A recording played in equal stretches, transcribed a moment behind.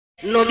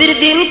নবীর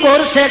দিন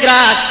করছে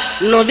গ্রাস,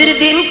 নবীর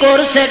দিন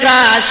করছে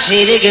গ্রাস,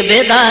 শিরক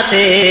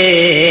বেদাতে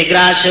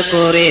গ্রাস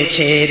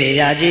করেছে রে,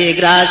 আজি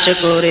গ্রাস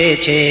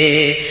করেছে।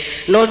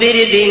 নবীর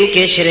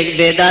দিনকে শিরক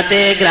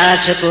বেদাতে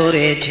গ্রাস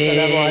করেছে।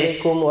 আসসালামু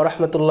আলাইকুম ওয়া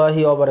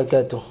রাহমাতুল্লাহি ওয়া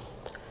বারাকাতুহু।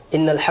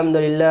 ইন্নাল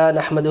হামদুলিল্লাহ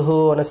নাহমাদুহু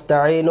ওয়া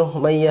নাস্তাঈনুহু,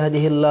 মান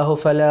ইয়াহদিহিল্লাহু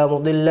ফালা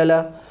মুদিল্লা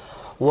লাহু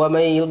ওয়া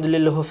মান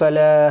ইউদ্লিলহু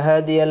ফালা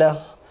হাদিয়া লাহু,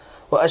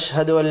 ওয়া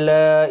আশহাদু আন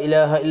লা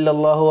ইলাহা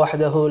ইল্লাল্লাহু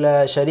ওয়াহদাহু লা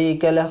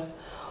শারীকা লাহু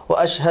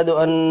وأشهد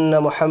أن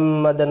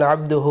محمدا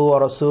عبده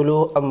ورسوله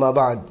أما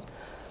بعد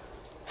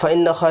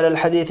فإن خير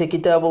الحديث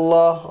كتاب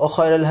الله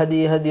وخير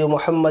الهدي هدي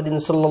محمد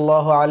صلى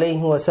الله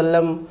عليه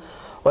وسلم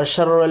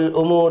وشر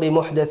الأمور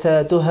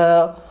محدثاتها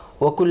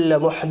وكل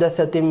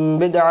محدثة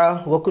بدعة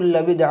وكل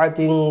بدعة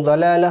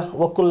ضلالة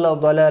وكل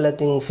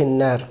ضلالة في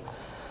النار.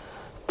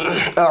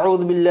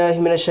 أعوذ بالله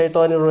من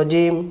الشيطان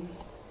الرجيم.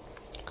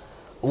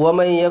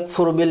 ومن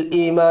يكفر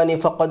بالإيمان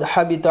فقد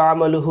حبط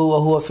عمله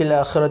وهو في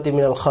الآخرة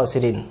من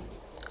الخاسرين.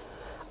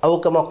 أو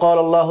كما قال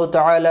الله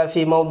تعالى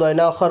في موضع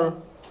آخر: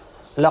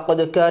 لقد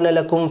كان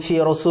لكم في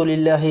رسول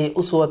الله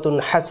أسوة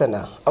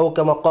حسنة. أو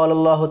كما قال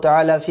الله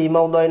تعالى في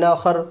موضع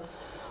آخر: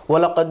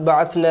 ولقد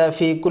بعثنا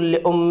في كل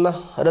أمة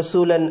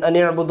رسولا أن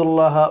اعبدوا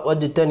الله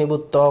واجتنبوا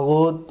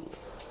الطاغوت.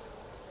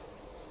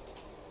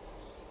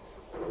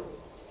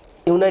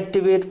 ইউনাইট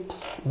টিভির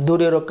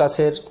দূরের ও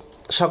কাছের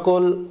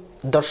সকল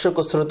দর্শক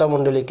ও শ্রোতা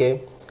মণ্ডলীকে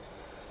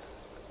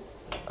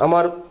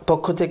আমার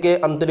পক্ষ থেকে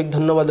আন্তরিক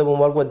ধন্যবাদ এবং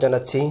মোবারকবাদ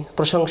জানাচ্ছি।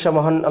 প্রশংসা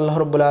মহান আল্লাহ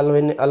রাব্বুল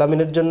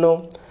আলামিনের জন্য,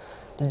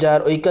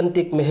 যার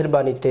ঐকান্তিক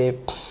মেহেরবানিতে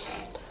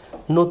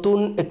নতুন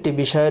একটি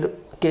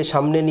বিষয়কে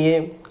সামনে নিয়ে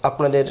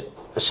আপনাদের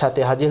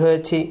সাথে হাজির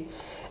হয়েছি।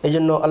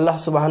 এজন্য আল্লাহ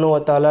সুবহানাহু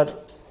ওয়া তাআলার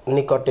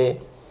নিকটে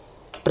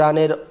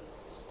প্রাণের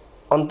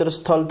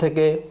অন্তরস্থল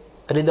থেকে,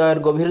 হৃদয়ের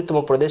গভীরতম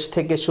প্রদেশ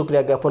থেকে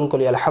শুকরিয়া জ্ঞাপন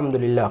করি,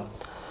 আলহামদুলিল্লাহ।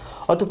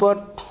 অতঃপর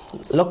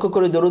লক্ষ্য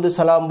করে দরুদ ও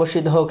সালাম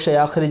বর্ষিত হোক সেই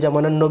আখিরি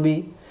জামানার নবী,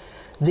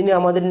 যিনি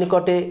আমাদের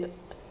নিকটে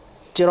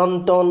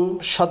চিরন্তন,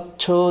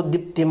 স্বচ্ছ,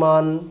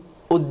 দীপ্তিমান,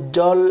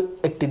 উজ্জ্বল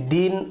একটি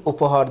দিন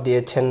উপহার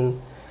দিয়েছেন।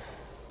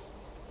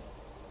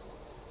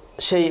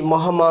 সেই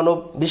মহামানব,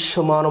 বিশ্ব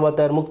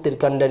মানবতার মুক্তির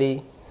কাণ্ডারি,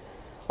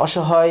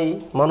 অসহায়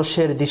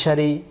মানুষের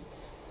দিশারি,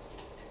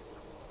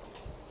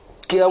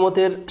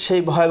 কিয়ামতের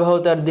সেই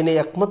ভয়াবহতার দিনে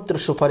একমাত্র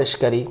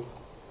সুপারিশকারী,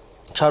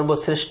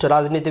 সর্বশ্রেষ্ঠ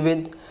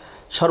রাজনীতিবিদ,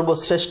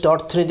 সর্বশ্রেষ্ঠ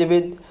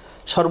অর্থনীতিবিদ,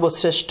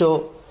 সর্বশ্রেষ্ঠ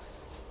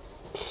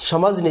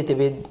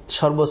সমাজনীতিবিদ,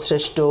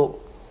 সর্বশ্রেষ্ঠ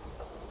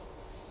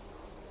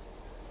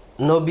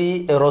নবী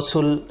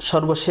রসুল,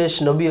 সর্বশেষ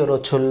নবী ও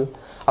রসুল,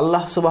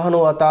 আল্লাহ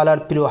সুবহানাহু ওয়া তাআলার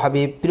প্রিয়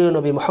হাবিব, প্রিয়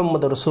নবী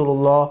মুহাম্মদ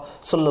রাসূলুল্লাহ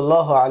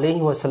সাল্লাল্লাহু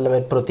আলাইহি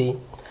ওয়াসাল্লামের প্রতি,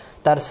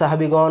 তার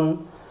সাহাবীগণ,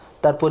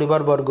 তার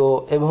পরিবারবর্গ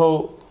এবং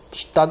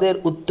তাদের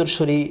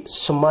উত্তরসূরি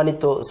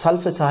সম্মানিত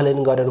সালফে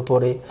সাহালিনগণের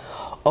উপরে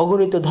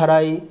অগণিত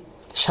ধারায়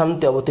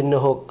শান্তি অবতীর্ণ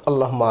হোক,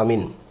 আল্লাহুম্মা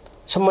আমিন।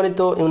 সম্মানিত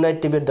ইউনাইট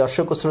টিভির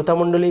দর্শক ও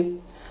শ্রোতামণ্ডলী,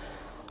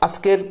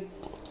 আজকের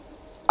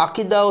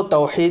আকিদা ও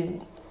তাওহীদ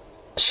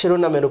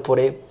শিরোনামের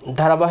উপরে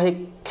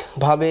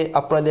ধারাবাহিকভাবে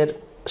আপনাদের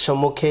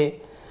সম্মুখে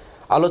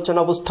আলোচনা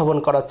উপস্থাপন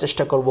করার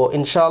চেষ্টা করব,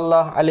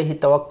 ইনশাআল্লাহ। আলাইহি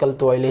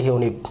তাওয়াক্কালতু ওয়া ইলাইহি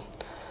উনীব।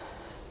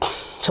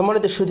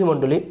 সম্মানিত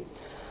সুধীমণ্ডলী,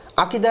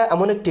 আকিদা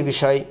এমন একটি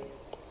বিষয়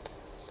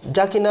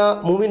যা কিনা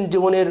মুমিন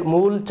জীবনের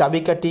মূল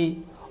চাবিকাঠি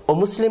ও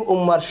মুসলিম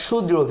উম্মার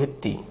সুদৃঢ়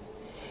ভিত্তি।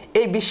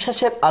 এই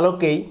বিশ্বাসের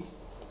আলোকেই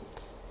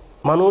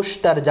মানুষ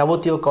তার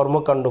যাবতীয়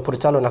কর্মকাণ্ড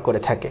পরিচালনা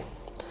করে থাকে।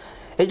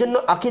 এই জন্য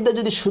আকিদা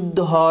যদি শুদ্ধ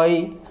হয়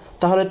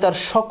তাহলে তার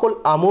সকল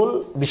আমল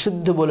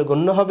বিশুদ্ধ বলে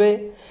গণ্য হবে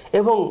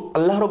এবং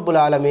আল্লাহ রাব্বুল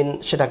আলামিন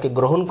সেটাকে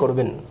গ্রহণ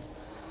করবেন।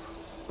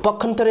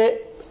 পক্ষান্তরে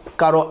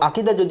কারো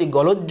আকিদা যদি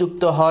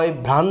গলতযুক্ত হয়,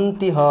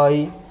 ভ্রান্তি হয়,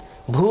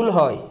 ভুল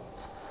হয়,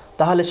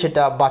 তাহলে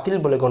সেটা বাতিল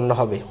বলে গণ্য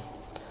হবে।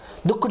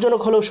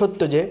 দুঃখজনক হলেও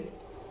সত্য যে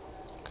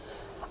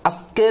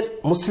আজকের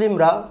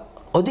মুসলিমরা,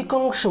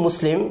 অধিকাংশ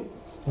মুসলিম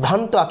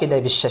ভ্রান্ত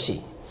আকিদায় বিশ্বাসী।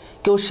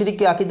 কেউ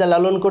শিরকি আকিদা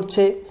লালন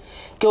করছে,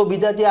 কেউ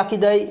বিদাতি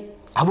আকিদায়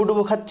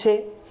হাবুডুবু খাচ্ছে,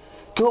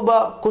 কেউ বা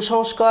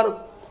কুসংস্কার,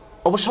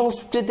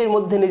 অপসংস্কৃতির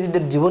মধ্যে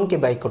নিজেদের জীবনকে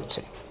ব্যয় করছে।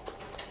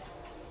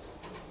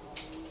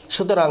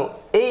 সুতরাং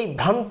এই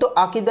ভ্রান্ত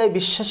আকিদায়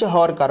বিশ্বাসী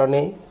হওয়ার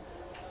কারণে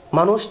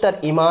মানুষ তার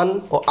ঈমান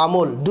ও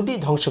আমল দুটি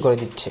ধ্বংস করে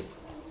দিচ্ছে।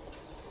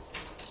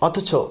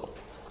 অথচ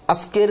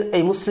আজকের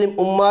এই মুসলিম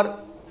উম্মার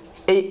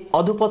এই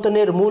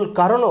অধঃপতনের মূল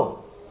কারণও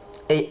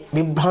এই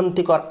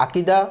বিভ্রান্তিকর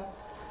আকিদা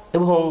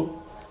এবং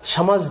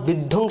সমাজ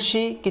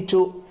বিধ্বংসী কিছু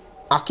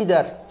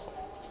আকিদার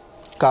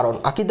কারণ,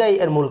 আকিদাই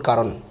এর মূল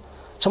কারণ।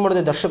 সম্মানিত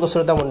দর্শক ও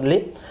শ্রোতা মণ্ডলী,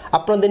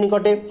 আপনাদের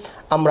নিকটে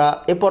আমরা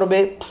এ পর্বে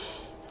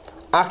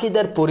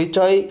আকিদার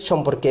পরিচয়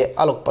সম্পর্কে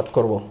আলোকপাত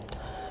করব।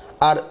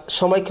 আর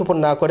সময়ক্ষেপণ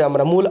না করে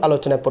আমরা মূল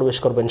আলোচনায় প্রবেশ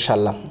করব,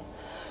 ইনশাআল্লাহ।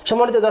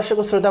 সম্মানিত দর্শক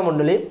ও শ্রোতা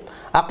মণ্ডলী,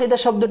 আকিদা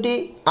শব্দটি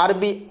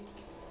আরবি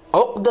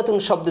উকদাতুন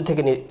শব্দ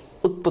থেকে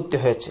উৎপত্তি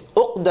হয়েছে।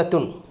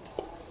 উকদাতুন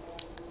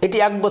এটি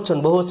একবচন,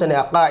 বহুবচনে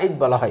আকাইদ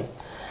বলা হয়।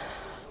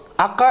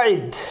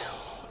 আকাইদ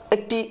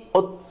একটি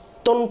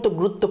অত্যন্ত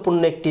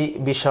গুরুত্বপূর্ণ একটি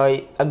বিষয়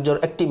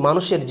একটি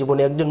মানুষের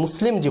জীবনে, একজন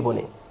মুসলিম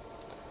জীবনে।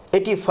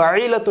 এটি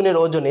ফাইলাতুনের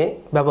ওজনে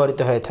ব্যবহৃত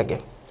হয়ে থাকে।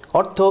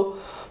 অর্থ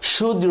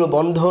সুদৃঢ়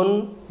বন্ধন,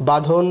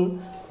 বাঁধন,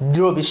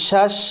 দৃঢ়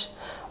বিশ্বাস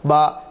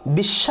বা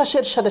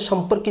বিশ্বাসের সাথে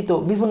সম্পর্কিত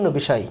বিভিন্ন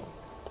বিষয়।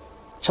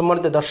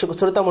 সম্মানিত দর্শক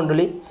শ্রোতা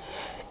মণ্ডলী,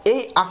 এই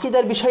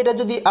আকীদার বিষয়টা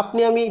যদি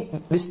আপনি আমি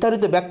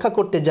বিস্তারিত ব্যাখ্যা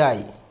করতে যাই,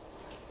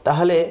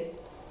 তাহলে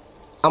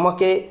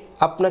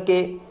আপনাকে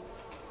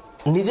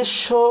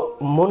নিজস্ব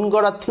মন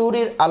গড়া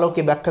থিওরির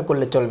আলোকে ব্যাখ্যা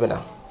করলে চলবে না।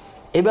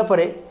 এ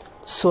ব্যাপারে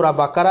সূরা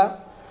বাকারা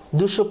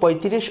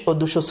 235 ও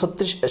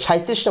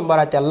 237 নম্বর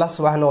আয়াতে আল্লাহ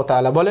সুবহানাহু ওয়া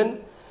তাআলা বলেন,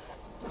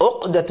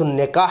 উকদাতুন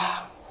নিকাহ।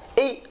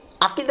 এই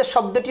আকীদা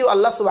শব্দটিও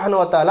আল্লাহ সুবহানাহু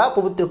ওয়া তাআলা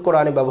পবিত্র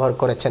কোরআনে ব্যবহার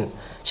করেছেন।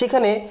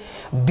 সেখানে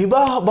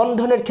বিবাহ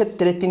বন্ধনের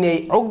ক্ষেত্রে তিনি এই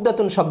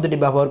উকদাতুন শব্দটি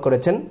ব্যবহার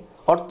করেছেন।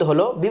 অর্থ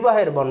হলো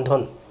বিবাহের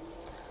বন্ধন।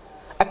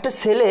 একটা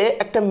ছেলে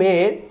একটা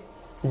মেয়ের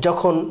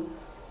যখন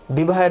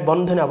বিবাহের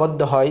বন্ধনে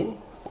আবদ্ধ হয়,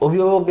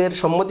 অভিভাবকের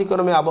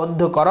সম্মতিক্রমে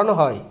আবদ্ধ করানো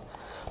হয়,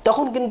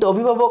 তখন কিন্তু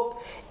অভিভাবক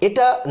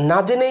এটা না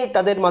জেনেই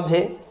তাদের মাঝে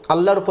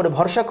আল্লাহর উপরে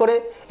ভরসা করে,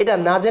 এটা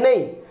না জেনেই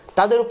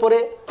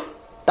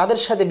তাদের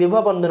সাথে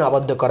বিবাহ বন্ধনে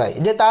আবদ্ধ করায়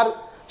যে তার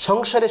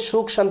সংসারে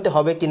সুখ শান্তি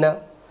হবে কিনা,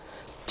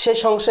 সেই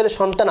সংসারে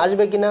সন্তান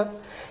আসবে কিনা,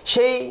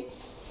 সেই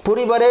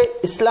পরিবারে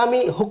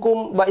ইসলামী হুকুম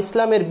বা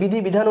ইসলামের বিধি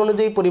বিধান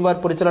অনুযায়ী পরিবার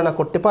পরিচালনা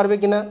করতে পারবে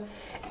কিনা,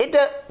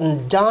 এটা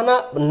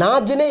না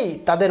জেনেই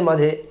তাদের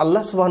মাঝে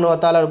আল্লাহ সুবহানাহু ওয়া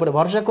তাআলার উপরে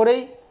ভরসা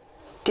করেই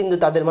কিন্তু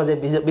তাদের মাঝে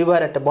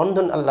বিবাহের একটা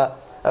বন্ধন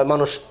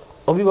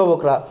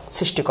অভিভাবকরা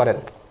সৃষ্টি করেন।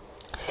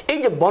 এই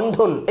যে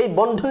বন্ধন, এই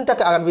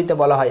বন্ধনটাকে আরবিতে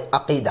বলা হয়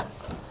আকীদা।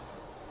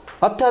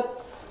 অর্থাৎ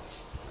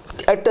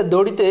একটা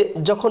দড়িতে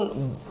যখন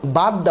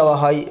বাঁধ দেওয়া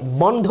হয়,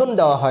 বন্ধন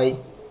দেওয়া হয়,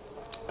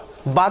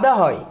 বাঁধা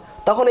হয়,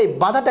 তখন এই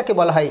বাধাটাকে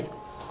বলা হয়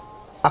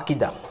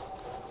আকীদা।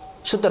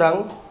 সুতরাং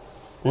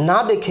না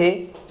দেখে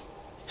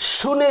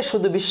শুনে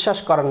শুধু বিশ্বাস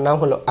করার নাম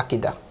হলো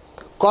আকীদা।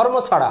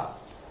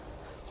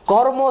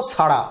 কর্ম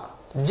ছাড়া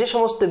যে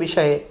সমস্ত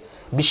বিষয়ে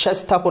বিশ্বাস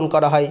স্থাপন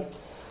করা হয়,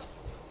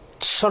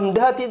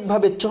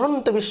 সন্দেহাতীতভাবে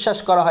চূড়ান্ত বিশ্বাস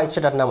করা হয়,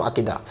 সেটার নাম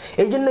আকীদা।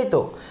 এই জন্যই তো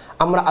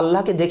আমরা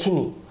আল্লাহকে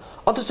দেখিনি,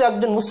 অথচ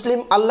একজন মুসলিম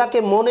আল্লাহকে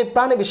মনে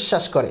প্রাণে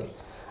বিশ্বাস করে।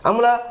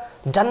 আমরা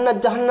জান্নাত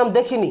জাহান্নাম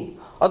দেখিনি,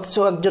 অথচ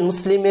একজন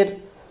মুসলিমের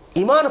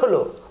ঈমান হলো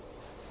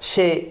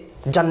সে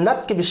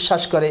জান্নাতকে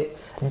বিশ্বাস করে,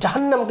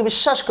 জাহান্নামকে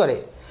বিশ্বাস করে।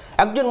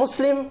 একজন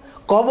মুসলিম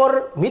কবর,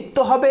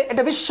 মৃত্যু হবে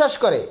এটা বিশ্বাস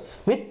করে,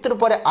 মৃত্যুর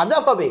পরে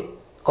আযাব হবে,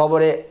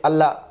 কবরে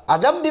আল্লাহ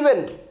আযাব দিবেন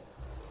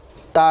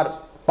তার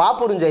পাপ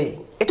অনুযায়ী,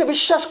 এটা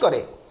বিশ্বাস করে।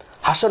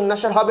 হাসর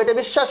নাসর হবে এটা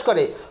বিশ্বাস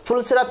করে,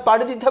 ফুলসিরাত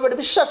পাড়ি দিতে হবে এটা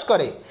বিশ্বাস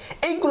করে।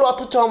 এইগুলো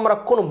অথচ আমরা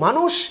কোনো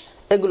মানুষ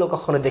এগুলো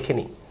কখনো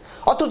দেখিনি,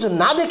 অথচ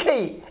না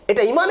দেখেই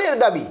এটা ঈমানের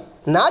দাবি,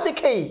 না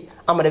দেখেই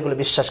আমরা এগুলো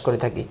বিশ্বাস করে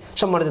থাকি।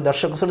 সম্মানিত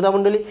দর্শক শ্রোতা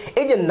মণ্ডলী,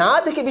 এই যে না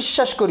দেখে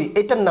বিশ্বাস করি,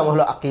 এটার নাম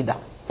হলো আকীদা,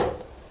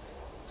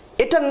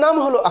 এটার নাম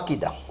হলো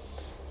আকীদা।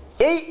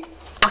 এই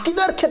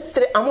আকীদার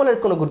ক্ষেত্রে আমলের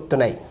কোনো গুরুত্ব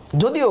নাই,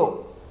 যদিও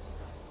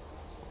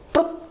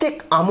প্রত্যেক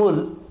আমল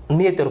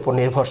নিয়তের উপর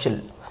নির্ভরশীল।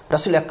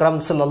 রাসূল আকরাম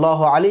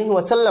সাল্লাল্লাহু আলাইহি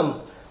ওয়াসাল্লাম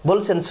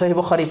বলছেন, সহিহ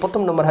বুখারী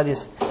 1 নম্বর হাদিস,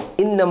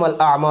 ইন্নামাল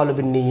আমালু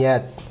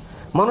বিন্নিয়াত।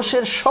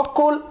 মানুষের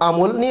সকল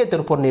আমল নিয়তের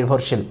উপর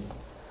নির্ভরশীল,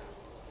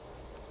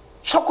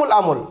 সকল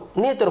আমল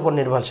নিয়তের উপর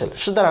নির্ভরশীল।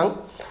 সুতরাং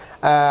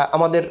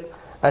আমাদের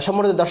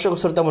সম্মানিত দর্শক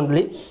শ্রোতা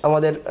মণ্ডলী,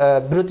 আমাদের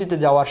বিরতিতে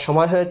যাওয়ার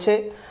সময় হয়েছে।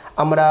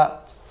 আমরা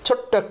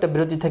ছোট্ট একটা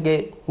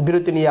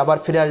বিরতি নিয়ে আবার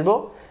ফিরে আসব।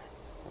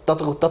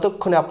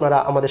 ততক্ষণে আপনারা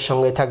আমাদের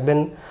সঙ্গে থাকবেন।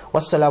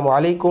 আসসালামু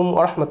আলাইকুম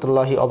ওয়া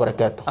রাহমাতুল্লাহি ওয়া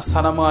বারাকাতুহু।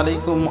 আসসালামু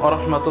আলাইকুম ওয়া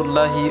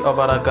রাহমাতুল্লাহি ওয়া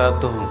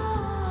বারাকাতুহু।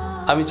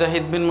 আমি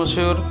জাহিদ বিন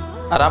মশিউর,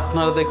 আর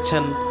আপনারা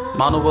দেখছেন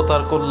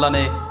মানবতার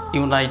কল্যাণে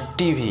ইউনাইট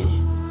টিভি,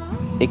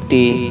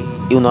 একটি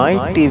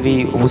ইউনাইট টিভি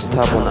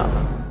উপস্থাপনা।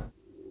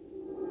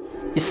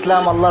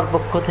 ইসলাম আল্লাহর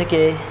পক্ষ থেকে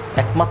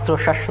একমাত্র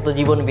শাশ্বত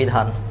জীবন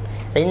বিধান।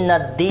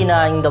 ইন্নাদ দীনা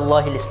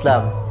ইনদাল্লাহিল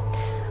ইসলাম।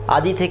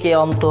 আদি থেকে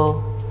অন্ত,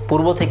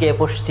 পূর্ব থেকে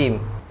পশ্চিম,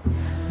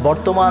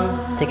 বর্তমান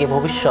থেকে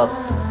ভবিষ্যৎ,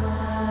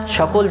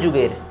 সকল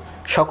যুগের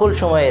সকল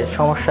সময়ের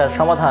সমস্যার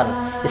সমাধান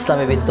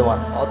ইসলামে বিদ্যমান।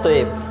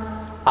 অতএব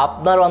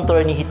আপনার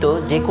অন্তরে নিহিত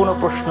যে কোনো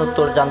প্রশ্ন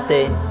উত্তর জানতে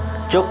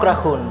চোখ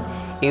রাখুন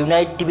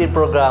ইউনাইট টিভির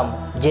প্রোগ্রাম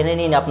জেনে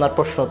নিন আপনার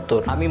প্রশ্ন উত্তর।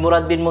 আমি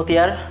মুরাদ বিন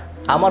মতিয়ার,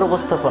 আমার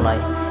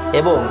উপস্থাপনায়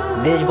এবং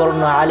দেশ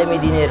বর্ণ আলেমী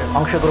দ্বীনের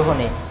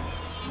অংশগ্রহণে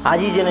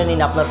আজই জেনে নিন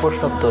আপনার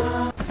প্রশ্ন উত্তর।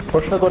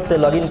 প্রশ্ন করতে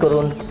লগ ইন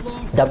করুন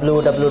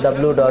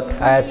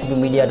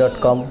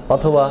www.ircbmedia.com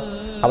অথবা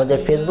আমাদের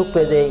ফেসবুক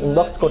পেজে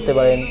ইনবক্স করতে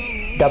পারেন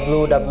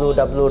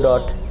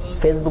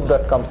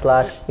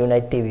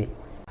www.facebook.com/unitetv।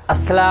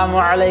 আসসালামু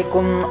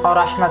আলাইকুম ওয়া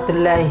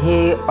রাহমাতুল্লাহি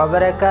ওয়া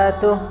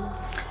বারাকাতুহু।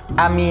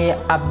 আমি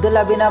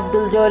আব্দুল্লাহ বিন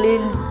আব্দুল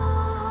জলিল।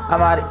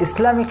 আমার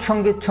ইসলামিক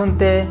সঙ্গীত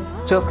শুনতে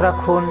চোখ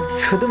রাখুন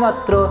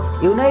শুধুমাত্র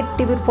ইউনাইট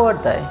টিভির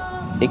পর্দায়।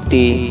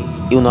 একটি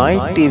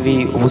ইউনাইট টিভি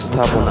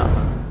উপস্থাপনা।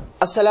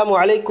 আসসালামু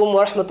আলাইকুম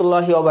ওয়া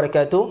রাহমাতুল্লাহি ওয়া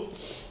বারাকাতুহু।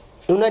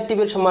 ইউনাইট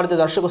টিভির সম্মানিত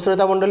দর্শক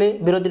শ্রোতা মণ্ডলী,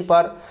 বিরতির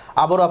পর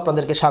আবারও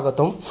আপনাদেরকে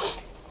স্বাগতম।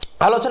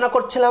 আলোচনা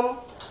করছিলাম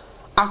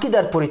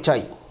আকীদার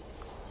পরিচয়।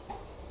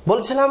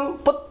 বলছিলাম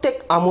প্রত্যেক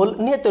আমল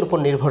নিয়তের উপর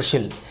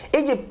নির্ভরশীল।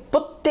 এই যে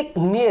প্রত্যেক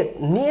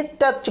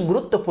নিয়তটা হচ্ছে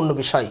গুরুত্বপূর্ণ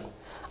বিষয়।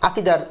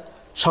 আকীদার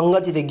সংজ্ঞা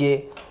দিতে গিয়ে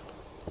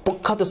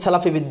প্রখ্যাত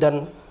সালাফি বিদ্বান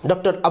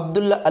ডক্টর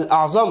আবদুল্লাহ আল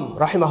আজম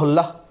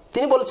রাহিমাহুল্লাহ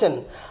তিনি বলছেন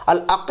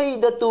আল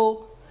আকিদাতু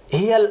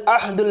হিয়াল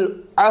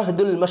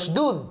আহদুল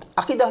মাসদুদ,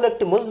 আকিদা হলো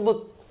একটি মজবুত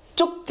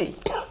চুক্তি,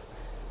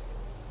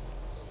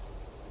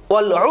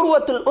 ওয়াল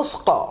উরওয়াতুল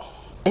উসকা,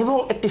 এবং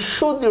একটি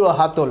সুদৃঢ়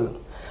হাতল,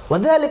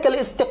 ওয়াযালিকাল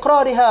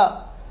ইস্তিকরারিহা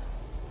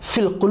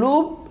ফিল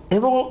কুলুব,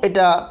 এবং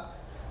এটা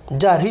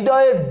যা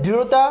হৃদয়ের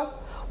দৃঢ়তা,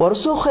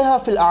 ওয়ারসুখিহা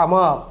ফিল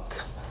আমাক,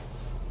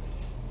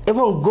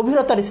 এবং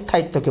গভীরতার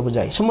স্থায়িত্বকে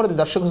বোঝায়। সম্মানিত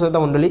দর্শক শ্রোতা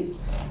মণ্ডলী,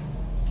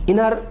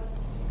 ইনার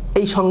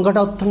এই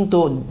সংজ্ঞাটা অত্যন্ত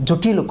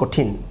জটিল ও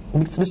কঠিন,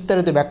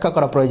 বিস্তারিত ব্যাখ্যা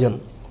করা প্রয়োজন।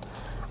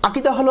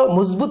 আকিদা হলো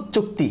মজবুত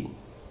চুক্তি।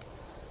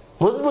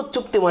 মজবুত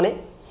চুক্তি মানে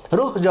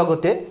রূহ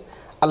জগতে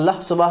আল্লাহ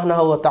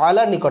সুবহানাহু ওয়া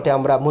তাআলার নিকটে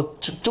আমরা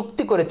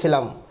চুক্তি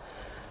করেছিলাম,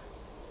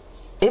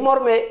 এই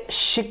মর্মে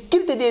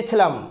স্বীকৃতি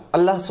দিয়েছিলাম।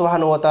 আল্লাহ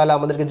সুবহানাহু ওয়া তাআলা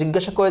আমাদেরকে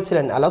জিজ্ঞাসা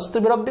করেছিলেন, আলাস্তু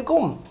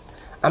বিরাব্বিকুম,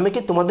 আমি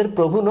কি তোমাদের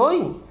প্রভু নই?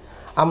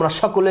 আমরা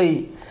সকলেই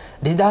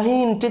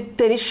দ্বিধাহীন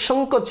চিত্তে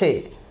নিঃসংকোচে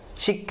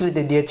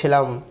স্বীকৃতি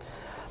দিয়েছিলাম,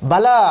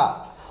 বালা,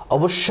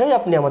 অবশ্যই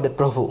আপনি আমাদের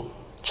প্রভু।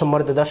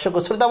 সম্মানিত দর্শক ও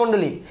শ্রোতা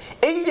মণ্ডলী,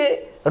 এই যে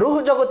রূহ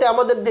জগতে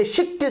আমাদের যে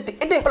স্বীকৃতি,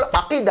 এটাই হলো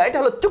আকীদা, এটা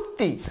হলো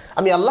চুক্তি।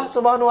 আমি আল্লাহ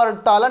সুবহানাহু ওয়া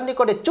তাআলার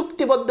নিকটে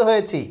চুক্তিবদ্ধ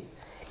হয়েছি,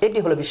 এটি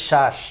হলো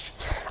বিশ্বাস।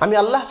 আমি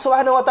আল্লাহ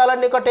সুবহানাহু ওয়া তাআলার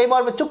নিকটে এই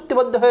মর্মে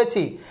চুক্তিবদ্ধ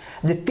হয়েছি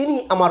যে তিনি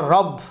আমার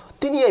রব,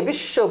 তিনি এই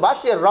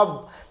বিশ্ববাসীর রব,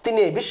 তিনি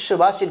এই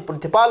বিশ্ববাসীর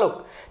প্রতিপালক,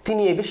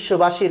 তিনি এই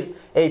বিশ্ববাসীর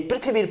এই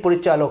পৃথিবীর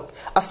পরিচালক,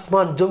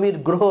 আসমান জমির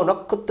গ্রহ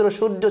নক্ষত্র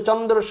সূর্য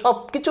চন্দ্র সব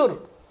কিছুর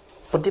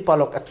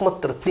প্রতিপালক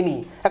একমাত্র তিনি,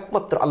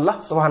 একমাত্র আল্লাহ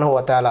সুবহানাহু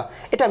ওয়া তাআলা।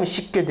 এটা আমি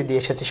স্বীকৃতি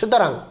দিয়ে এসেছি।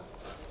 সুতরাং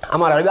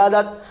আমার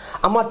ইবাদত,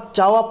 আমার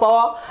চাওয়া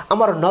পাওয়া,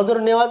 আমার নজর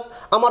নেওয়াজ,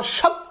 আমার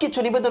সব কিছু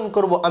নিবেদন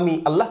করব আমি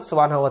আল্লাহ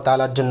সুবহানাহু ওয়া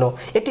তাআলার জন্য।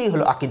 এটাই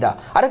হলো আকীদা।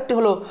 আরেকটি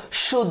হলো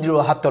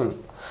সুদৃঢ় হাতল।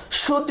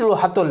 সুদৃঢ়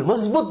হাতল,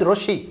 মজবুত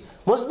রশি।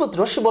 মজবুত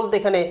রশি বলতে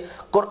এখানে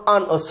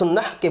কোরআন ও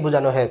সুন্নাহকে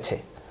বোঝানো হয়েছে।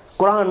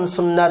 কোরআন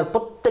সুন্নাহর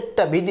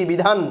প্রত্যেকটা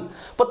বিধিবিধান,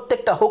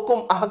 প্রত্যেকটা হুকুম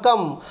আহকাম,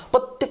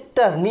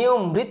 প্রত্যেকটা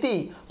নিয়ম রীতি,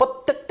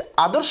 প্রত্যেকটা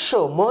আদর্শ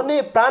মনে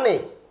প্রাণে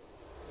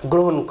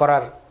গ্রহণ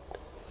করার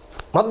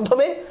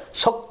মাধ্যমে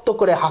শক্ত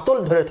করে হাতল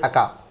ধরে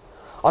থাকা,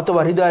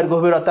 অথবা হৃদয়ের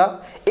গভীরতা,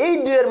 এই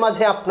দুয়ের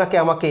মাঝে আপনাকে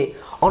আমাকে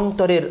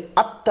অন্তরের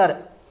আত্মার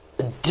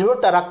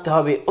দৃঢ়তা রাখতে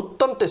হবে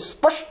অত্যন্ত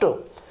স্পষ্ট,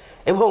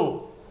 এবং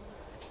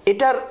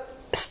এটার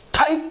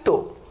স্থায়িত্ব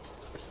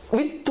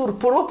মৃত্যুর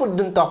পূর্ব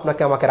পর্যন্ত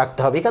আপনাকে আমাকে রাখতে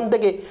হবে। এখান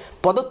থেকে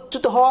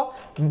পদচ্যুত হওয়া,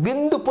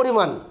 বিন্দু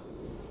পরিমাণ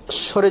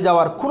সরে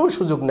যাওয়ার কোনো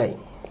সুযোগ নাই।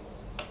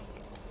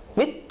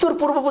 মৃত্যুর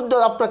পূর্ব পর্যন্ত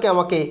আপনাকে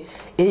আমাকে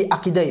এই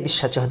আকীদায়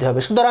বিশ্বাসী হতে হবে।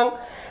 সুতরাং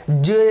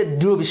যে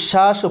দৃঢ়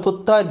বিশ্বাস ও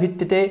প্রত্যয়ের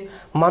ভিত্তিতে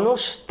মানুষ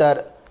তার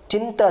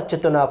চিন্তা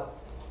চেতনা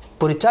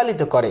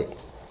পরিচালিত করে,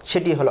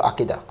 সেটি হলো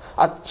আকীদা।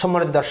 আর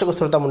সম্মানিত দর্শক ও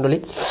শ্রোতা মণ্ডলী,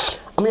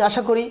 আমি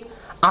আশা করি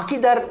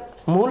আকীদার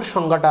মূল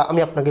সংজ্ঞাটা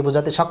আমি আপনাকে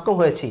বোঝাতে সক্ষম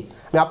হয়েছি।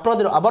 আমি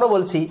আপনাদের আবারও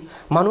বলছি,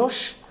 মানুষ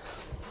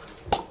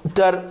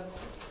তার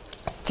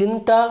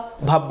চিন্তা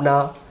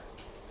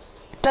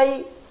ভাবনাটাই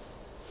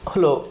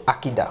হলো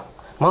আকীদা।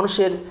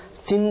 মানুষের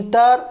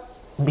চিন্তার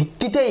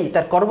ভিত্তিতেই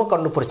তার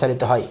কর্মকাণ্ড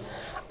পরিচালিত হয়।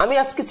 আমি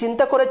আজকে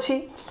চিন্তা করেছি,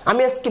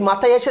 আমি আজকে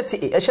মাথায়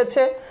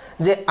এসেছে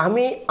যে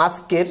আমি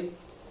আজকের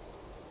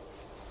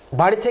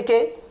বাড়ি থেকে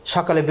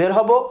সকালে বের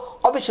হব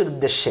অফিসের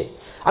উদ্দেশ্যে।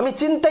 আমি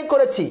চিন্তাই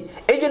করেছি,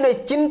 এই জন্য এই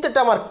চিন্তাটা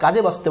আমার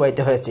কাজে বাস্তবায়িত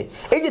হয়েছে।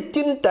 এই যে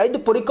চিন্তা, এই যে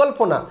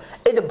পরিকল্পনা,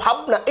 এই যে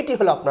ভাবনা, এটি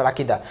হলো আপনার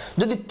আকীদা।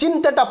 যদি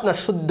চিন্তাটা আপনার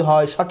শুদ্ধ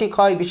হয়, সঠিক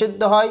হয়,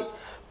 বিশুদ্ধ হয়,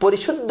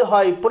 পরিশুদ্ধ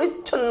হয়,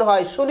 পরিচ্ছন্ন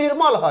হয়,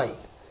 সুনির্মল হয়,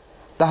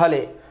 তাহলে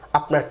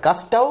আপনার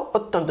কাজটাও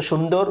অত্যন্ত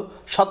সুন্দর,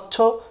 স্বচ্ছ,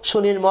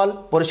 সুনির্মল,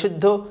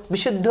 পরিশুদ্ধ,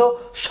 বিশুদ্ধ,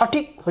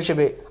 সঠিক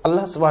হিসেবে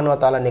আল্লাহ সুবহানাহু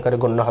ওয়া তাআলার নিকটে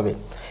গণ্য হবে।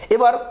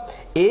 এবার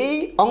এই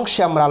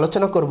অংশে আমরা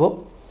আলোচনা করব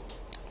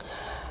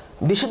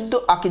বিশুদ্ধ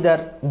আকীদার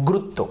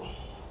গুরুত্ব।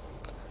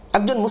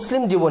 একজন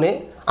মুসলিম জীবনে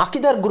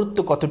আকীদার গুরুত্ব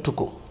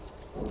কতটুকু?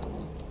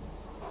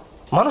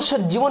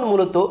 মানুষের জীবন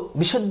মূলত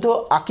বিশুদ্ধ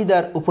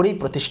আকীদার উপরেই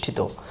প্রতিষ্ঠিত।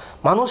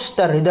 মানুষ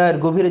তার হৃদয়ের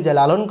গভীরে যে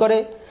লালন করে,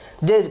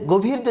 যে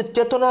গভীর যে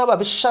চেতনা বা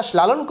বিশ্বাস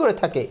লালন করে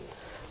থাকে,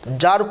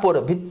 যার উপর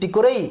ভিত্তি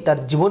করেই তার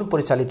জীবন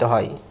পরিচালিত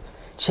হয়,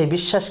 সেই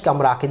বিশ্বাসকে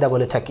আমরা আকীদা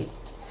বলে থাকি।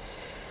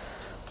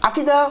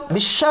 আকীদা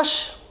বিশ্বাস,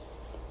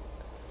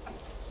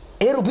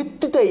 এর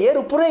ভিত্তিতে, এর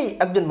উপরেই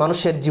একজন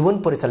মানুষের জীবন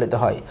পরিচালিত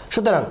হয়।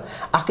 সুতরাং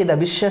আকীদা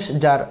বিশ্বাস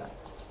যার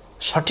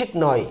সঠিক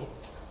নয়,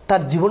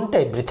 তার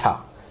জীবনটাই বৃথা,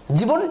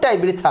 জীবনটাই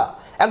বৃথা।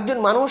 একজন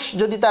মানুষ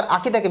যদি তার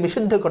আকীদাকে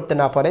বিশুদ্ধ করতে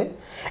না পারে,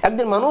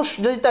 একজন মানুষ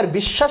যদি তার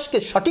বিশ্বাসকে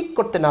সঠিক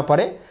করতে না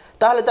পারে,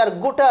 তাহলে তার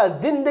গোটা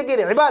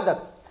জিন্দেগির ইবাদত,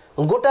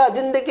 গোটা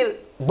জিন্দেগির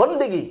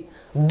বন্দেগি,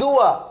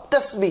 দুয়া,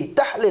 তাসবিহ,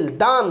 তাহলিল,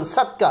 দান,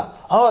 সাদকা,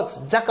 হজ,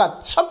 যাকাত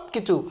সব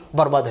কিছু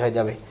বরবাদ হয়ে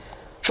যাবে।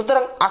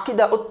 সুতরাং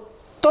আকীদা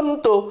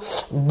অত্যন্ত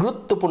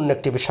গুরুত্বপূর্ণ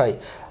একটি বিষয়।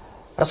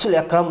 রাসূল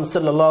আকরাম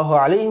সাল্লাল্লাহু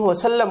আলাইহি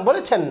ওয়াসাল্লাম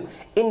বলেছেন,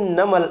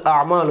 ইন্নামাল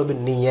আমালু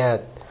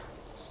বিন্নিয়াত,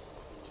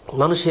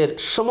 মানুষের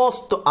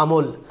সমস্ত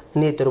আমল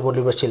নিয়তের উপর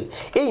নির্ভরশীল।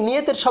 এই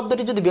নিয়তের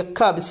শব্দটি যদি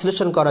ব্যাখ্যা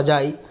বিশ্লেষণ করা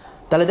যায়,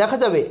 তাহলে দেখা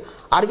যাবে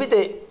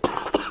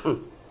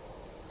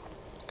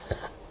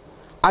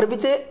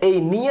আরবিতে এই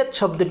নিয়ত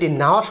শব্দটি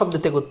নাওয়া শব্দ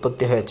থেকে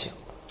উৎপত্তি হয়েছে।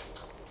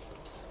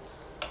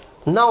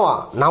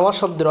 নাওয়া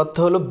শব্দের অর্থ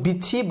হলো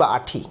বিছি বা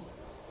আঠি।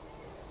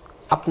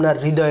 আপনার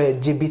হৃদয়ে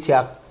যে বীজ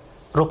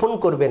রোপণ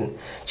করবেন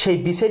সেই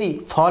বীজেরই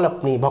ফল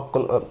আপনি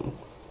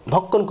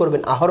ভক্ষণ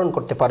করবেন, আহরণ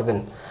করতে পারবেন।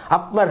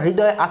 আপনার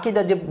হৃদয়ে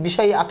আকীদা, যে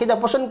বিষয়ে আকীদা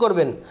পোষণ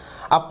করবেন,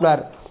 আপনার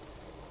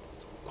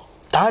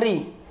তারই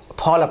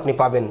ফল আপনি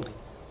পাবেন।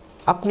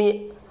 আপনি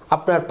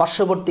আপনার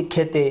পার্শ্ববর্তী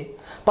ক্ষেতে,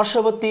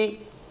 পার্শ্ববর্তী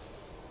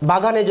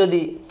বাগানে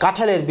যদি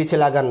কাঁঠালের বীজ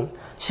লাগান,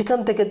 সেখান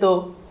থেকে তো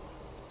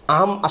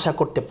আম আশা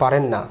করতে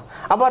পারেন না।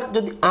 আবার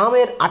যদি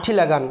আমের আঁটি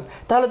লাগান,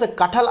 তাহলে তো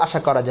কাঁঠাল আশা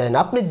করা যায় না।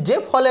 আপনি যে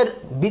ফলের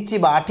বীচি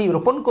বা আঁটি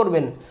রোপণ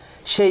করবেন,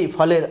 সেই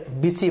ফলের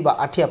বীচি বা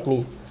আঁটি আপনি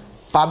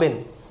পাবেন।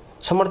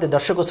 সম্মানিত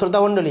দর্শক ও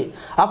শ্রোতামণ্ডলী,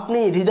 আপনি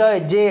হৃদয়ে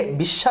যে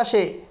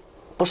বিশ্বাসে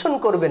পোষণ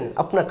করবেন,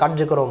 আপনার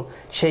কার্যক্রম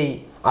সেই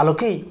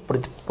আলোকেই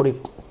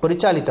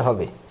পরিচালিত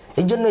হবে।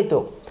 এই জন্যই তো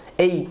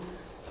এই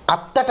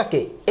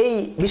আত্মাটাকে, এই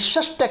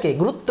বিশ্বাসটাকে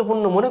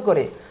গুরুত্বপূর্ণ মনে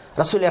করে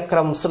রাসূল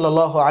আকরাম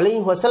সাল্লাল্লাহু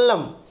আলাইহি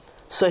ওয়াসাল্লাম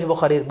সহিহ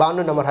বুখারীর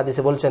 52 নম্বর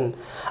হাদিসে বলছেন,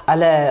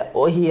 আলা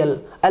ওয়াহিয়াল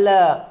আলা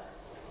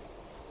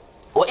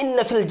ওয়া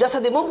ইন্না ফিল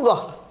জাসাদি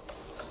মুদগাহ,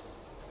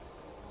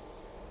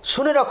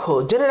 শুনে রাখো,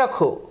 জেনে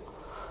রাখো,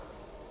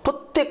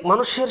 প্রত্যেক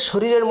মানুষের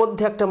শরীরের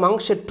মধ্যে একটা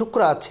মাংসের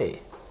টুকরা আছে।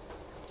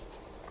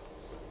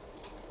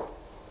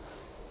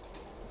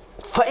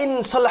 ফাইন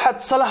সালাহাত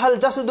সালাহাল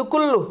জাসাদু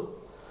কুল্লু,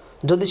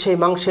 যদি সেই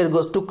মাংসের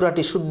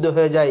টুকরাটি শুদ্ধ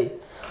হয়ে যায়,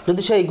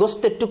 যদি সেই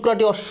গোস্তের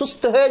টুকরাটি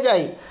অসুস্থ হয়ে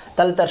যায়,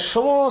 তাহলে তার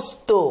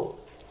সমস্ত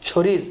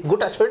শরীর,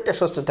 গোটা শরীরটা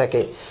সুস্থ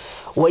থাকে।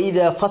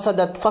 ওয়াইদা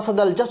ফাসাদাত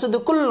ফাসাদাল জাসাদু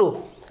কুল্লু,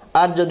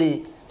 আর যদি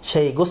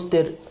সেই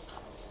গোস্তের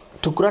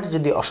টুকরাটি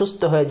যদি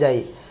অসুস্থ হয়ে যায়,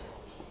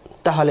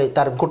 তাহলে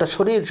তার গোটা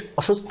শরীর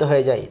অসুস্থ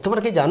হয়ে যায়। তোমরা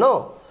কি জানো?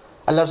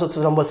 আল্লাহ রাসূল সাল্লাল্লাহু আলাইহি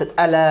ওয়াসাল্লাম বলছেন,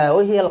 আলা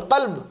ওয়াহিয়াল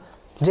কলব,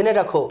 জেনে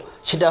রাখো,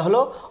 সেটা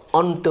হলো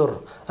অন্তর,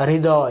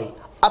 হৃদয়,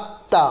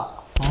 আত্মা,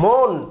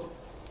 মন।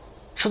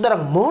 সুতরাং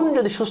মন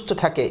যদি সুস্থ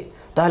থাকে,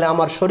 তাহলে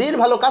আমার শরীর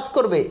ভালো কাজ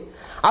করবে।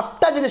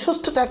 আত্মা যদি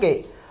সুস্থ থাকে,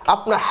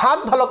 আপনার হাত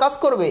ভালো কাজ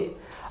করবে।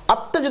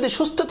 আত্মা যদি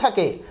সুস্থ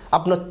থাকে,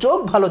 আপনার চোখ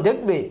ভালো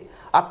দেখবে।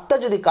 আত্মা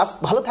যদি কাজ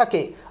ভালো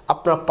থাকে,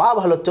 আপনার পা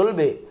ভালো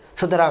চলবে।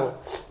 সুতরাং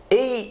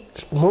এই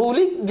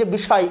মৌলিক যে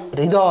বিষয়,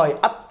 হৃদয়,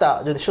 আত্মা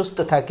যদি সুস্থ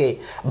থাকে,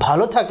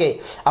 ভালো থাকে,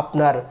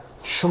 আপনার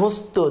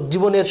সমস্ত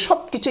জীবনের সব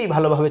কিছুই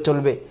ভালোভাবে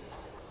চলবে।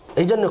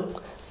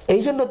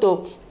 এই জন্য তো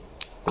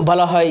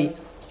বলা হয়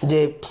যে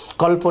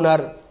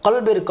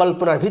কলবের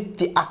কল্পনার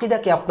ভিত্তি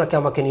আকীদাকে আপনাকে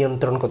আমাকে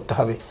নিয়ন্ত্রণ করতে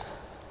হবে।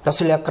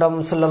 রাসূল আকরাম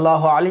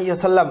সাল্লাল্লাহু আলাইহি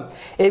ওয়াসাল্লাম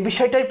এই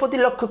বিষয়টার প্রতি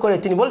লক্ষ্য করে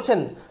তিনি বলছেন,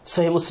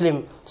 সহিহ মুসলিম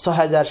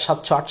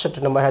 6768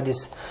 নম্বর হাদিস,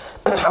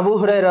 আবু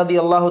হুরায়রা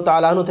রাদিয়াল্লাহু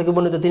তাআলা আনহু থেকে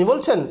বর্ণিত, তিনি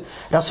বলছেন,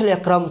 রাসূল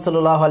আকরাম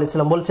সাল্লাল্লাহু আলাইহি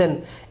ওয়াসাল্লাম বলছেন,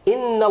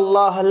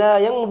 ইন্নাল্লাহা লা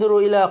ইয়ানজুরু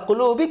ইলা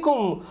কুলুবিকুম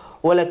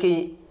ওয়ালাকি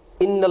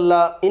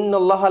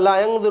ইন্নাল্লাহা লা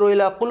ইয়ানজুরু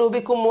ইলা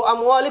কুলুবিকুম ওয়া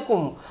আমওয়ালিকুম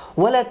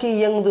ওয়ালাকিন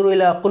ইয়ানজুরু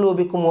ইলা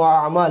কুলুবিকুম ওয়া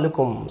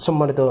আমালিকুম।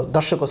 সম্মানিত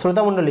দর্শক ও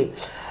শ্রোতা মণ্ডলী,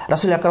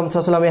 রাসূল আকরাম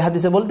সাল্লাল্লাহু আলাইহি ওয়াসাল্লাম এই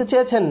হাদিসে বলতে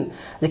চেয়েছেন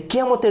যে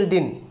কিয়ামতের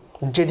দিন,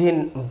 যেদিন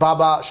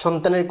বাবা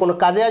সন্তানের কোনো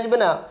কাজে আসবে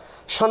না,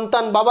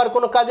 সন্তান বাবার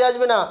কোনো কাজে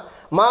আসবে না,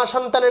 মা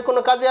সন্তানের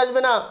কোনো কাজে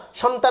আসবে না,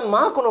 সন্তান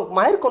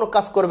মায়ের কোনো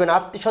কাজ করবে না,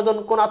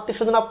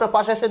 আত্মীয়স্বজন আপনার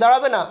পাশে এসে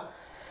দাঁড়াবে না।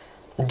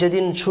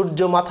 যেদিন সূর্য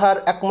মাথার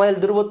 1 মাইল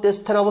দূরবর্তী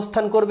স্থানে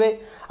অবস্থান করবে,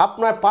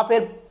 আপনার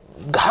পাপের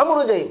ঘাম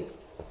অনুযায়ী,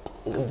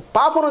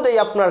 পাপ অনুযায়ী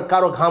আপনার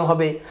কারো ঘাম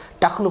হবে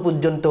টাকনু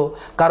পর্যন্ত,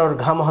 কারোর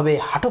ঘাম হবে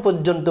হাঁটু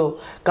পর্যন্ত,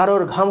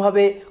 কারোর ঘাম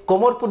হবে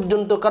কোমর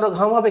পর্যন্ত, কারোর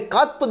ঘাম হবে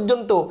কাঁধ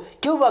পর্যন্ত,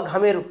 কেউ বা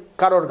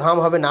কারোর ঘাম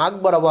হবে নাক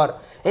বরাবর।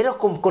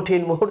 এরকম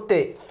কঠিন মুহূর্তে,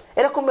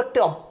 এরকম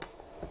একটা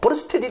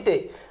পরিস্থিতিতে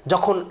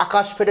যখন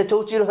আকাশ ফেটে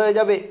চৌচির হয়ে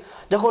যাবে,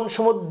 যখন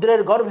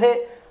সমুদ্রের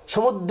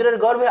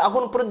গর্ভে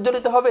আগুন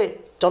প্রজ্বলিত হবে,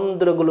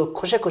 চন্দ্র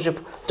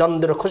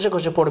খসে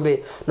খসে পড়বে,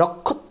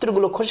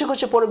 নক্ষত্রগুলো খসে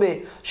খসে পড়বে,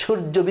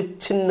 সূর্য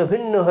বিচ্ছিন্ন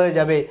ভিন্ন হয়ে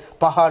যাবে,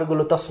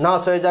 পাহাড়গুলো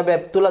তছনছ হয়ে যাবে,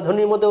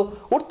 তুলাধ্বনির মতো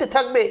উঠতে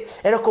থাকবে।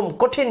 এরকম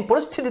কঠিন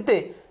পরিস্থিতিতে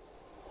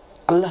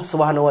আল্লাহ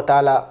সুবহানাহু ওয়া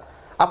তাআলা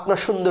আপনার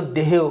সুন্দর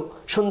দেহেও,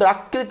 সুন্দর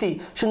আকৃতি,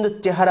 সুন্দর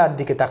চেহারার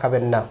দিকে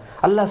তাকাবেন না।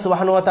 আল্লাহ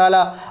সুবহানাহু ওয়া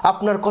তাআলা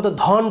আপনার কত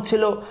ধন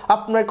ছিল,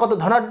 আপনার কত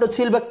ধনাঢ্য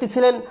ব্যক্তি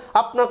ছিলেন,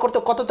 আপনার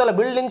কততলা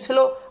বিল্ডিং ছিল,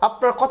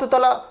 আপনার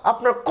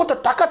কত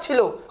টাকা ছিল,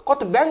 কত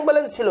ব্যাংক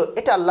ব্যালেন্স ছিল,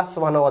 এটা আল্লাহ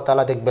সুবহানাহু ওয়া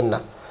তাআলা দেখবেন না।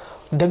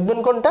 দেখবেন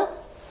কোনটা?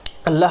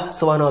 আল্লাহ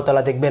সুবহানাহু ওয়া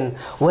তাআলা দেখবেন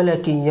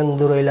ওয়ালাকিন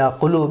ইয়ানজুরু ইলা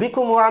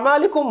কুলুবিকুম ওয়া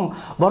আমালিকুম,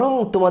 বরং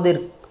তোমাদের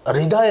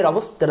হৃদয়ের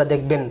অবস্থাটা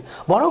দেখবেন,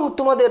 বরং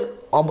তোমাদের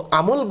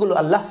আমলগুলো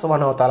আল্লাহ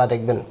সুবহানাহু ওয়া তাআলা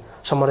দেখবেন।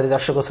 সম্মানিত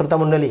দর্শক ও শ্রোতা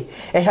মণ্ডলী,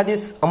 এই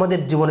হাদিস আমাদের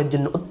জীবনের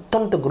জন্য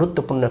অত্যন্ত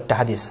গুরুত্বপূর্ণ একটা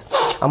হাদিস।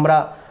 আমরা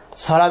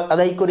সালাত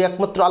আদায় করি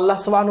একমাত্র আল্লাহ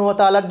সুবহানাহু ওয়া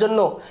তাআলার জন্য,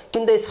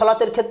 কিন্তু এই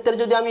সালাতের ক্ষেত্রে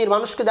যদি আমি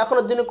মানুষকে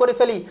দেখানোর জন্য করে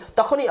ফেলি,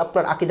 তখনই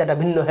আপনার আকীদাটা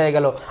ভিন্ন হয়ে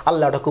গেল,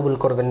 আল্লাহ ওটা কবুল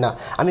করবেন না।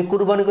 আমি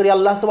কুরবানি করি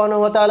আল্লাহ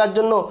সুবহানাহু ওয়া তাআলার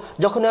জন্য,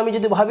 যখন আমি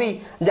যদি ভাবি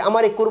যে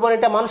আমার এই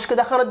কুরবানিটা মানুষকে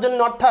দেখানোর জন্য,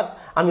 অর্থাৎ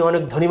আমি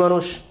অনেক ধনী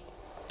মানুষ,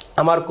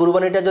 আমার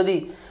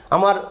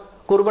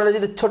কুরবানি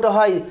যদি ছোট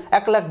হয়,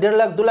 1 লাখ 1.5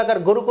 লাখ 2 লাখ আর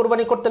গরু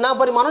কুরবানি করতে না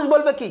পারি, মানুষ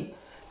বলবে কি?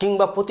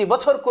 কিংবা প্রতি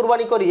বছর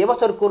কুরবানি করি,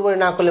 এবছর কুরবানি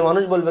না করলে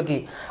মানুষ বলবে কি?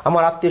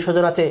 আমার আত্মীয়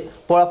স্বজন আছে,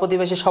 পড়া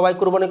প্রতিবেশী সবাই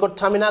কুরবানি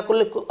করছে, আমি না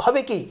করলে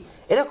হবে কি?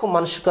 এরকম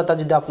মানসিকতা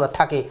যদি আপনার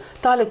থাকে,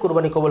 তাহলে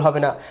কুরবানি কবুল হবে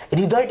না।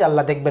 হৃদয়টা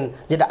আল্লাহ দেখবেন,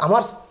 যেটা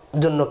আমার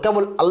জন্য,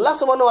 কেবল আল্লাহ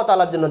সুবহানাহু ওয়া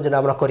তাআলার জন্য যেন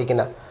আমরা করি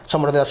কিনা।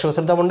 সম্মানিত দর্শক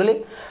শ্রোতা মণ্ডলী,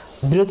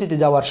 বিরতিতে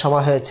যাওয়ার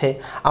সময় হয়েছে।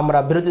 আমরা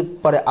বিরতির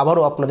পরে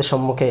আবারও আপনাদের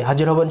সম্মুখে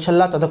হাজির হব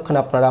ইনশাআল্লাহ। ততক্ষণে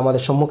আপনারা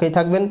আমাদের সম্মুখেই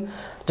থাকবেন।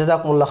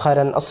 জাযাকুমুল্লাহ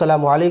খায়রান।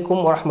 আসসালামু আলাইকুম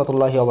ওয়া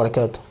রাহমাতুল্লাহি ওয়া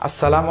বারাকাতুহু।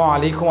 আসসালামু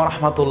আলাইকুম ওয়া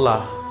রাহমাতুল্লাহ।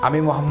 আমি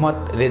মোহাম্মদ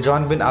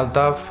রেজওয়ান বিন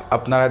আলতাফ।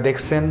 আপনারা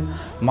দেখছেন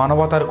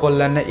মানবতার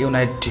কল্যাণে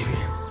ইউনাইট টিভি,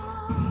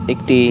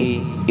 একটি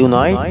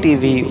ইউনাইট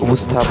টিভি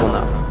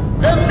উপস্থাপনা।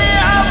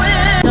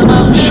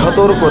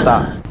 সতর্কতা,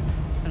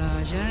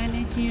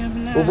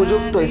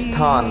 উপযুক্ত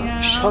স্থান,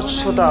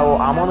 স্বচ্ছতা ও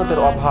আমানতের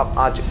অভাব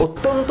আজ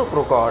অত্যন্ত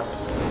প্রকট।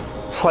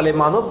 ফলে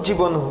মানব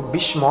জীবন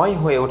বিস্ময়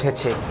হয়ে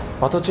উঠেছে।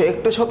 অথচ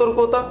একটু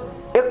সতর্কতা,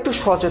 একটু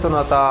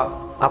সচেতনতা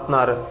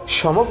আপনার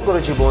সমগ্র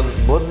জীবন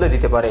বদলে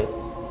দিতে পারে।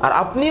 আর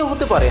আপনিও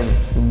হতে পারেন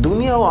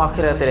দুনিয়া ও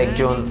আখিরাতের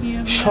একজন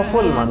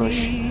সফল মানুষ।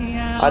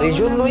 আর এই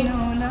জন্যই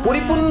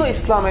পরিপূর্ণ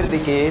ইসলামের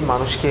দিকে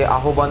মানুষকে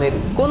আহ্বানের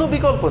কোনো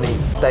বিকল্প নেই।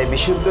 তাই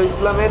বিশুদ্ধ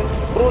ইসলামের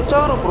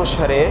প্রচার ও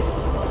প্রসারে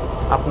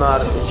আপনার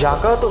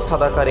জাকাত ও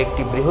সাদাকার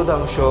একটি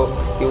বৃহদাংশ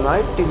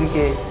ইউনাইট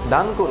টিভিকে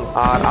দান করুন।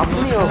 আর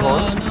আপনিও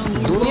হন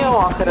দুনিয়া ও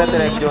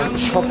আখিরাতের একজন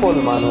সফল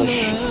মানুষ।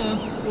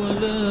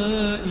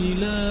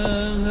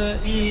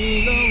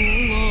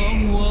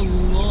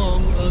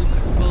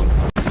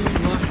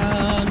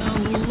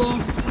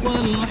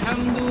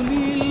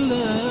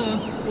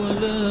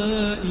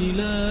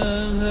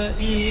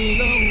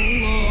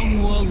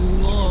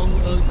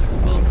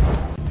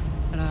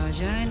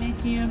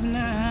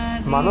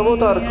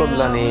 মানবতার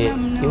কল্যাণে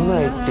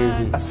ইউনাইট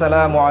টিভি।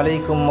 আসসালামু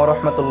আলাইকুম ওয়া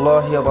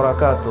রাহমাতুল্লাহি ওয়া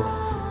বারাকাতুহু।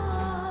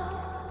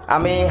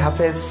 আমি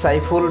হাফেজ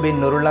সাইফুল বিন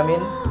নুরুল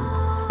আমিন।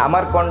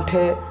 আমার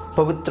কণ্ঠে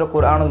পবিত্র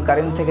কুরআনুল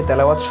কারীম থেকে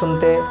তেলাওয়াত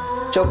শুনতে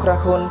চোখ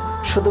রাখুন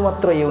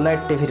শুধুমাত্র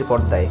ইউনাইট টিভির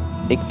পর্দায়।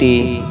 একটি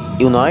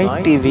ইউনাইট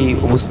টিভি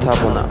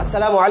উপস্থাপনা।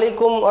 আসসালামু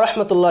আলাইকুম ওয়া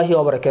রাহমাতুল্লাহি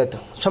ওয়া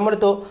বারাকাতুহু।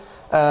 সম্মানিত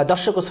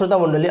দর্শক ও শ্রোতা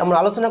মণ্ডলী, আমরা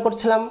আলোচনা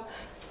করছিলাম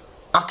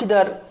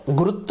আকীদার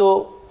গুরুত্ব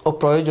ও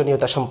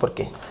প্রয়োজনীয়তা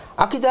সম্পর্কে।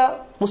 আকীদা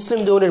মুসলিম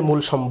জীবনের মূল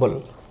সম্বল।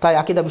 তাই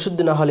আকীদা বিশুদ্ধ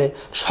না হলে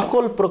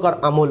সকল প্রকার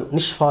আমল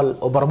নিষ্ফল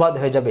ও বরবাদ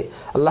হয়ে যাবে।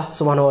 আল্লাহ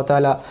সুবহানাহু ওয়া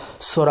তাআলা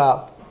সূরা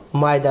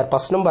মায়দার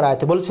 5 নম্বর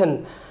আয়াতে বলছেন,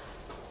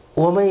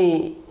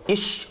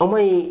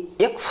 ওমাই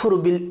ইয়াকফুরু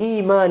বিল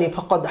ঈমানি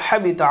ফাকাদ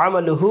হাবিতা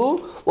আমালুহু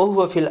ওয়া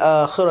হুয়া ফিল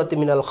আখিরাতি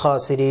মিনাল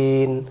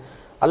খাসিরিন।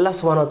 আল্লাহ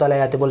সুবহানাহু ওয়া তাআলা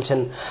আয়াতে বলছেন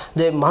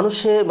যে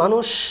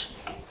মানুষ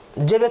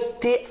যে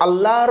ব্যক্তি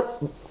আল্লাহর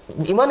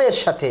ইমানের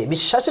সাথে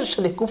বিশ্বাসের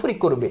সাথে কুফরি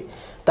করবে,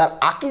 তার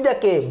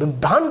আকীদাকে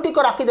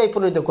বিভ্রান্তিকর আকীদায়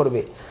পরিণত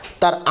করবে,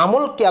 তার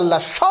আমলকে আল্লাহ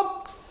সব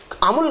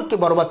আমলকে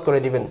বরবাদ করে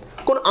দিবেন।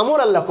 কোন আমল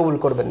আল্লাহ কবুল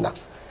করবেন না।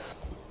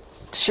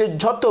 সে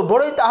যত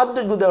বড়ই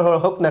তাহাজ্জুদ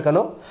হোক না কেন,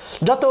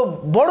 যত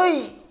বড়ই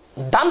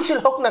দানশীল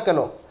হোক না কেন,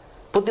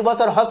 প্রতি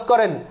বছর হজ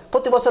করেন,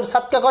 প্রতি বছর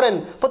সাদকা করেন,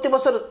 প্রতি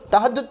বছর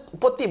তাহাজ্জুদ,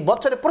 প্রতি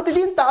বছরে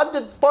প্রতিদিন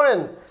তাহাজ্জুদ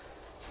পড়েন,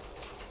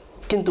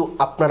 কিন্তু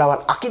আপনার আমার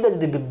আকীদা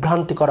যদি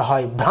বিভ্রান্তি করা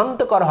হয়,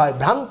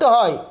 ভ্রান্ত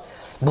হয়,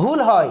 ভুল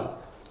হয়,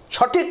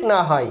 সঠিক না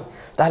হয়,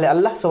 তাহলে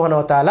আল্লাহ সুবহানাহু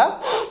ওয়া তাআলা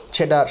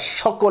সেটা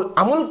সকল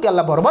আমলকে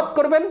আল্লাহ বরবাদ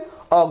করবেন,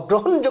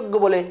 অগ্রহণযোগ্য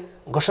বলে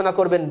ঘোষণা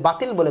করবেন,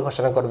 বাতিল বলে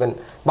ঘোষণা করবেন,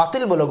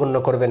 বাতিল বলে গণ্য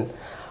করবেন।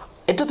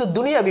 এটা তো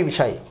দুনিয়াবী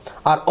বিষয়।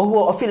 আর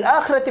ওয়া ফিল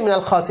আখিরাতি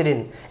মিনাল খাসিরিন,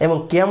 এবং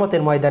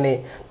কিয়ামতের ময়দানে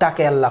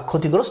তাকে আল্লাহ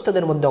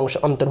ক্ষতিগ্রস্তদের মধ্যে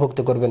অন্তর্ভুক্ত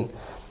করবেন।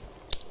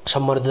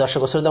 সম্মানিত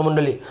দর্শক ও শ্রোতা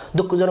মণ্ডলী,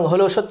 দুঃখজনক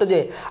হলেও সত্য যে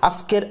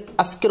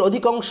আজকের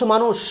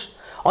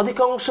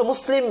অধিকাংশ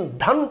মুসলিম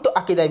ভ্রান্ত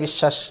আকীদায়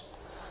বিশ্বাস,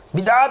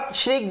 বিদআত,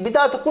 শিরক,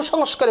 বিদআত,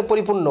 কুসংস্কারে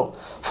পরিপূর্ণ।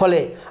 ফলে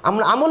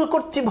আমরা আমল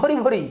করছি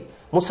ভরি,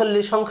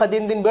 মুসল্লির সংখ্যা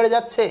দিন দিন বেড়ে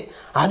যাচ্ছে,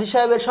 হাজী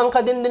সাহেবের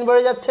সংখ্যা দিন দিন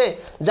বেড়ে যাচ্ছে,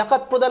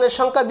 জাকাত প্রদানের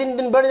সংখ্যা দিন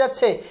দিন বেড়ে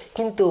যাচ্ছে,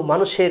 কিন্তু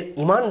মানুষের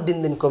ঈমান দিন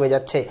দিন কমে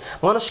যাচ্ছে।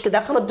 মানুষকে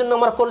দেখানোর জন্য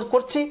আমরা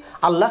করছি,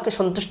 আল্লাহকে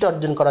সন্তুষ্ট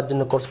অর্জন করার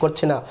জন্য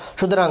করছি না।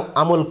 সুতরাং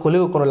আমল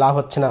করলেও কোনো লাভ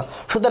হচ্ছে না।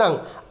 সুতরাং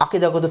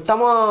আকীদাগত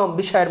তাম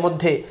বিষয়ের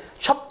মধ্যে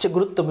সবচেয়ে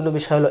গুরুত্বপূর্ণ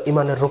বিষয় হলো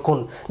ঈমানের রুকুন,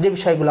 যে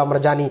বিষয়গুলো আমরা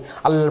জানি: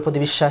 আল্লাহর প্রতি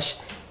বিশ্বাস,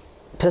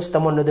 ফেরেশতা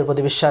মণ্ডলীদের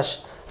প্রতি বিশ্বাস,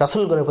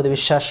 রাসূলগণের প্রতি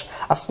বিশ্বাস,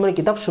 আসমানী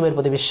কিতাবসমূহের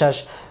প্রতি বিশ্বাস,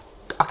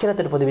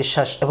 আখিরাতের প্রতি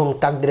বিশ্বাস এবং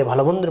তাকদীরে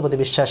ভালো মন্দের প্রতি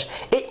বিশ্বাস।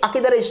 এই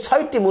আকীদার এই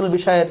 6টি মূল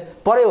বিষয়ের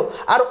পরেও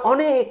আর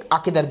অনেক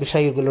আকীদার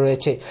বিষয়গুলো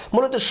রয়েছে।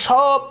 মূলত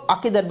সব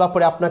আকীদার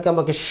ব্যাপারে আপনাকে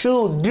আমাকে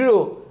সুদৃঢ়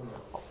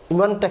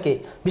ইমানটাকে,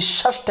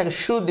 বিশ্বাসটাকে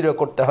সুদৃঢ়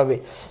করতে হবে।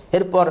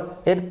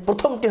 এর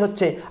প্রথমটি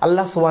হচ্ছে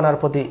আল্লাহ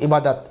সুবহানাহু প্রতি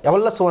ইবাদত,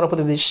 আল্লাহ সুবহানাহু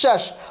প্রতি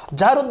বিশ্বাস,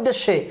 যার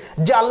উদ্দেশ্যে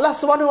যে আল্লাহ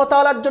সুবহানাহু ওয়া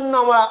তাআলার জন্য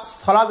আমরা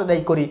সালাত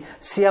আদায় করি,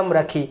 সিয়াম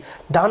রাখি,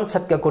 দান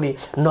সাদকা করি,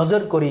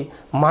 নজর করি,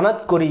 মানাত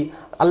করি,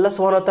 আল্লাহ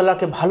সুবহানাহু ওয়া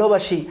তাআলাকে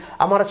ভালোবাসি,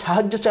 আমরা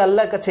সাহায্য চাই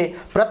আল্লাহর কাছে,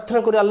 প্রার্থনা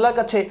করি আল্লাহর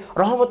কাছে,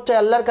 রহমত চাই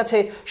আল্লাহর কাছে।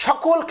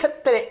 সকল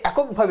ক্ষেত্রে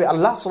এককভাবে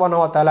আল্লাহ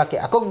সুবহানাহু ওয়া তাআলাকে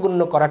একক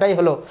গণ্য করাটাই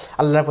হলো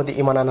আল্লাহর প্রতি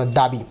ঈমান আনার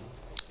দাবি।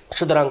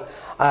 সুতরাং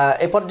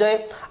এ পর্যায়ে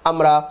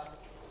আমরা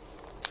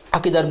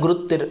আকীদার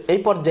গুরুত্বের এই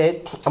পর্যায়ে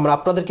আমরা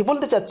আপনাদেরকে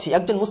বলতে চাচ্ছি,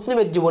 একজন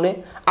মুসলিমের জীবনে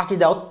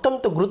আকীদা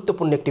অত্যন্ত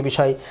গুরুত্বপূর্ণ একটি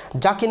বিষয়,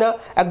 যা কিনা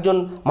একজন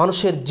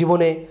মানুষের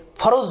জীবনে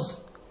ফরজ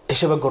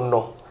হিসেবে গণ্য।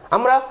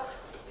 আমরা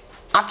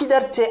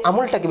আকীদার চেয়ে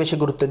আমলটাকে বেশি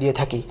গুরুত্ব দিয়ে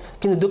থাকি,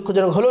 কিন্তু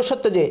দুঃখজনক হলেও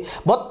সত্য যে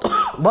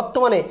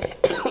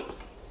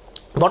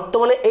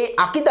বর্তমানে এই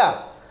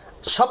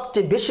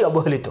সবচেয়ে বেশি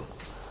অবহেলিত,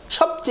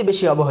 সবচেয়ে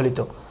বেশি অবহেলিত।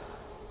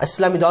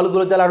 ইসলামী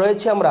দলগুলো যারা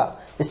রয়েছে, আমরা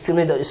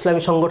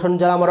ইসলামী সংগঠন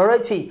যারা আমরা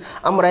রয়েছি,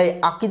 আমরা এই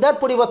আকিদার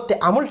পরিবর্তে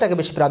আমলটাকে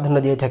বেশি প্রাধান্য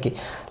দিয়ে থাকি।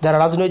 যারা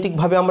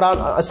রাজনৈতিকভাবে আমরা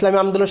ইসলামী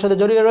আন্দোলনের সাথে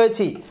জড়িয়ে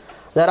রয়েছি,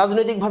 যারা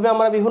রাজনৈতিকভাবে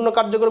আমরা বিভিন্ন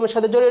কার্যক্রমের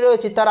সাথে জড়িয়ে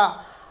রয়েছি, তারা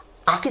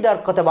আকিদার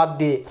কথা বাদ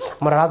দিয়ে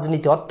আমরা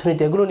রাজনীতি,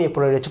 অর্থনীতি এগুলো নিয়ে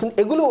পড়ে রয়েছে, কিন্তু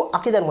এগুলো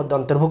আকিদার মধ্যে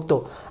অন্তর্ভুক্ত।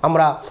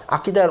 আমরা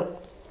আকিদার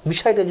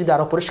বিষয়টা যদি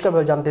আরও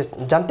পরিষ্কারভাবে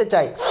জানতে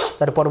চাই,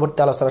 তার পরবর্তী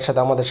আলোচনার সাথে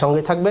আমাদের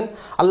সঙ্গে থাকবেন।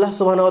 আল্লাহ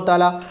সুবহানাহু ওয়া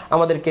তাআলা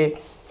আমাদেরকে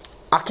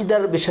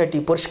আকিদার বিষয়টি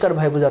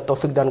পরিষ্কারভাবে বোঝার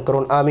তৌফিক দান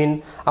করুন, আমিন।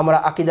 আমরা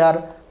আকিদার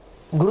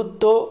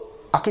গুরুত্ব,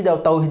 আকিদা ও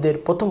তাওহীদের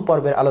প্রথম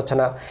পর্বের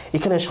আলোচনা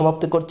এখানে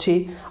সমাপ্ত করছি।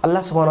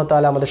 আল্লাহ সুবহানাহু ওয়া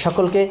তাআলা আমাদের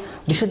সকলকে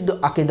বিশুদ্ধ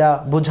আকিদা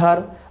বোঝার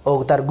ও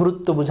তার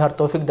গুরুত্ব বোঝার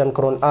তৌফিক দান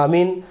করুন,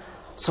 আমিন।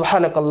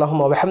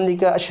 সুবহানাকাল্লাহুম্মা ওয়া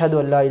বিহামদিকা আশহাদু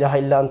আল্লা ইলাহা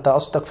ইল্লা আনতা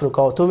আস্তাগফিরুকা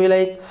ওয়া আতুবু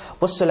ইলাইক।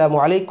 ওয়াসসালামু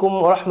আলাইকুম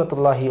ওয়া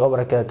রাহমাতুল্লাহি ওয়া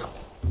বারাকাতুহু।